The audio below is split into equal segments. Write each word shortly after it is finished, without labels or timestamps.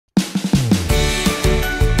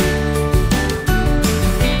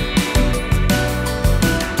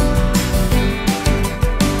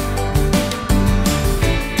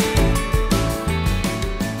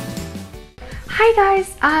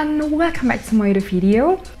guys, and welcome back to my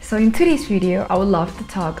video. So in today's video, I would love to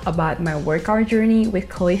talk about my workout journey with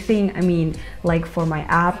Chloe Ting. I mean, like for my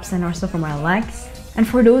abs and also for my legs. And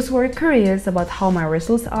for those who are curious about how my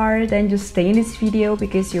results are, then just stay in this video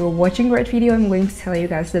because you're watching a great video. I'm going to tell you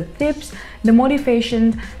guys the tips, the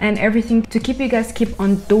motivation, and everything to keep you guys keep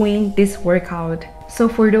on doing this workout. So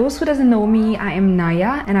for those who doesn't know me, I am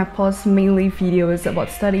Naya and I post mainly videos about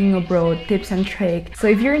studying abroad, tips and tricks. So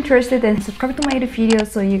if you're interested, then subscribe to my video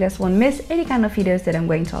so you guys won't miss any kind of videos that I'm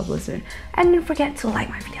going to upload soon. And don't forget to like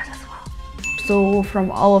my videos as well. So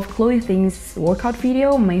from all of Chloe Ting's workout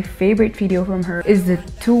video, my favorite video from her is the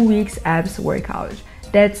 2 weeks abs workout.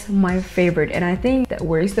 That's my favorite and I think that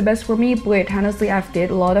works the best for me, but honestly I've did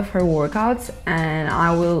a lot of her workouts and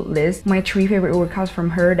I will list my 3 favorite workouts from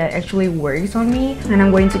her that actually works on me, and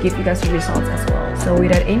I'm going to give you guys the results as well. So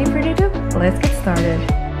without any further ado, let's get started.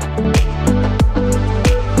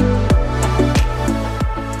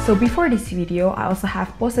 So before this video, I also have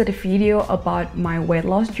posted a video about my weight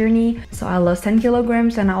loss journey. So I lost 10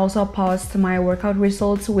 kilograms and I also post my workout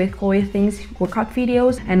results with Chloe Ting's workout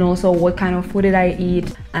videos and also what kind of food did I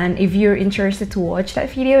eat. And if you're interested to watch that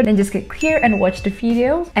video, then just click here and watch the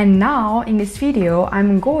video. And now in this video,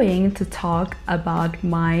 I'm going to talk about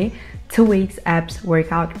my 2 weeks abs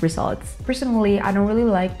workout results. Personally, I don't really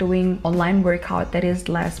like doing online workout that is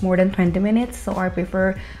lasts more than 20 minutes, so I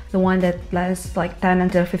prefer the one that lasts like 10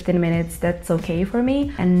 until 15 minutes. That's okay for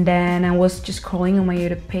me. And then I was just scrolling on my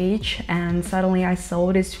YouTube page and suddenly I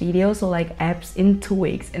saw this video, so like abs in 2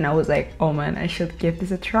 weeks, and I was like, oh man, I should give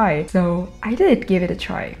this a try. So I did give it a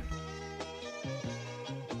try.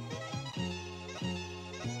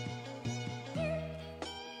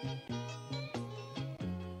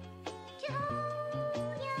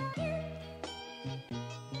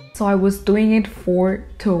 So I was doing it for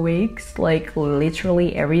 2 weeks, like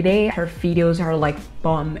literally every day. Her videos are like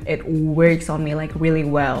bomb. It works on me like really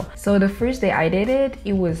well. So the first day I did it,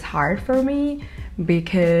 it was hard for me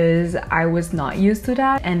because I was not used to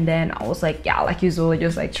that, and then I was like, yeah, like usually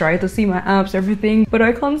just like try to see my abs, everything, but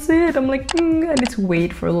I can't see it. I'm like, I need to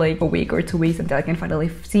wait for like a week or 2 weeks until I can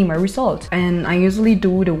finally see my results. And I usually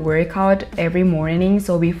do the workout every morning,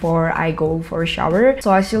 so before I go for a shower.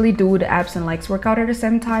 So I usually do the abs and legs workout at the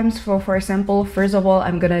same time. So for example, first of all,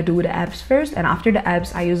 I'm gonna do the abs first, and after the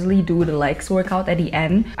abs I usually do the legs workout at the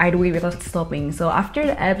end. I do it without stopping. So after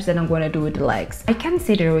the abs, then I'm gonna do the legs. I can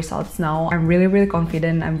see the results now. I'm really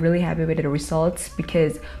confident. I'm really happy with the results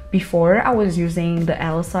because before I was using the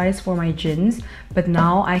L size for my jeans, but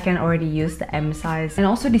now I can already use the M size. And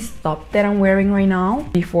also this top that I'm wearing right now,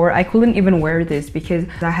 before I couldn't even wear this because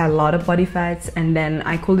I had a lot of body fats, and then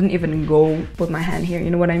I couldn't even go put my hand here, you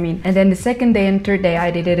know what I mean? And then the second day and third day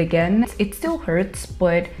I did it again. It still hurts,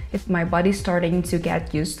 but my body's starting to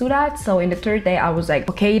get used to that. So in the third day I was like,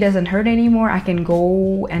 okay, it doesn't hurt anymore, I can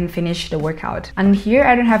go and finish the workout. And here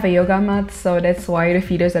I don't have a yoga mat, so that's why the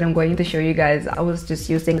videos that I'm going to show you guys, I was just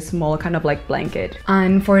using a small kind of like blanket.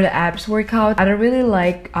 And for the abs workout, I don't really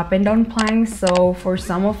like up and down planks, so for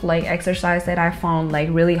some of like exercise that I found like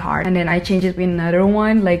really hard, and then I changed it with another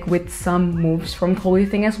one like with some moves from Chloe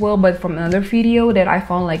Ting as well, but from another video that I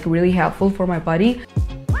found like really helpful for my body.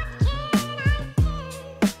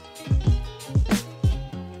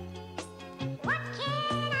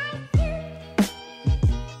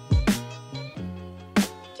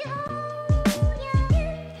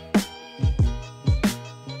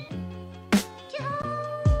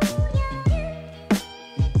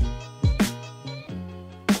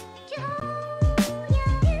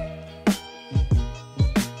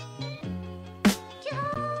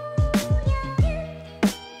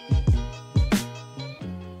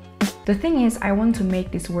 The thing is, I want to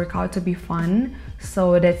make this workout to be fun,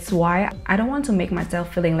 so that's why I don't want to make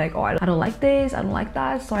myself feeling like, oh, I don't like this, I don't like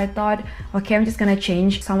that. So I thought, okay, I'm just gonna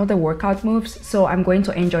change some of the workout moves so I'm going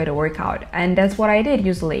to enjoy the workout, and that's what I did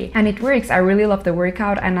usually, and it works. I really love the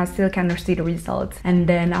workout and I still can see the results. And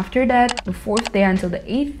then after that, the 4th day until the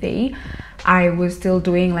 8th day, I was still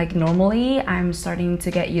doing like normally. I'm starting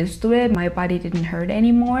to get used to it. My body didn't hurt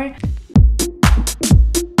anymore.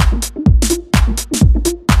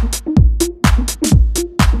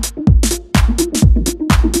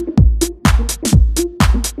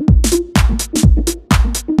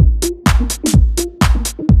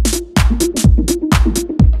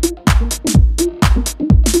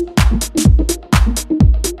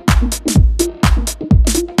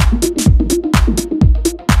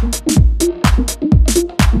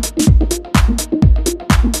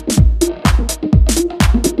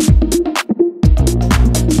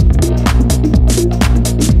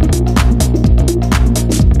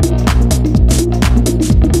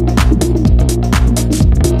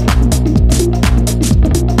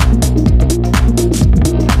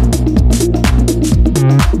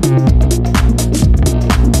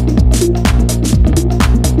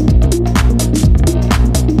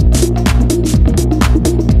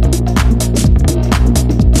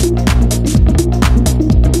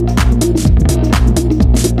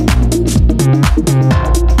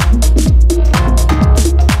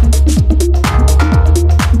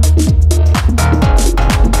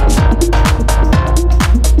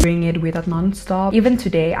 non-stop. Even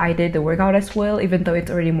today I did the workout as well, even though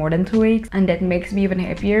it's already more than 2 weeks, and that makes me even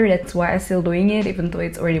happier. That's why I'm still doing it even though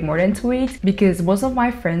it's already more than 2 weeks, because most of my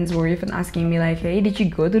friends were even asking me like, hey, did you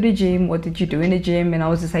go to the gym? What did you do in the gym? And I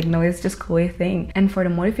was just like, no, it's just Chloe Ting. And for the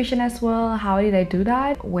motivation as well, how did I do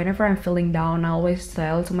that? Whenever I'm feeling down, I always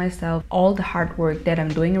tell to myself all the hard work that I'm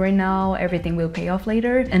doing right now, everything will pay off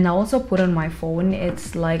later. And I also put on my phone,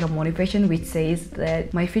 it's like a motivation which says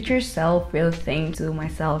that my future self will thank to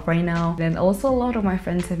myself right now. And also a lot of my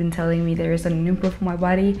friends have been telling me there is an improve for my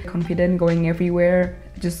body, confident going everywhere,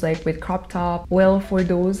 just like with crop top. Well, for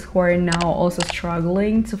those who are now also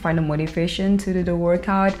struggling to find a motivation to do the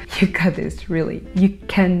workout, you got this, really. You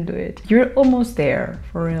can do it. You're almost there,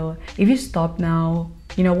 for real. If you stop now,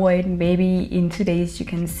 you know what, maybe in 2 days you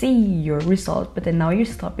can see your result, but then now you're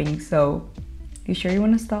stopping, so you sure you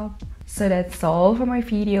want to stop? So that's all for my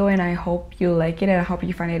video, and I hope you like it and I hope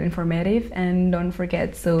you find it informative. And don't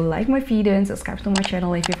forget to like my video and subscribe to my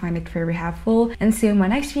channel if you find it very helpful, and see you in my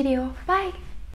next video. Bye!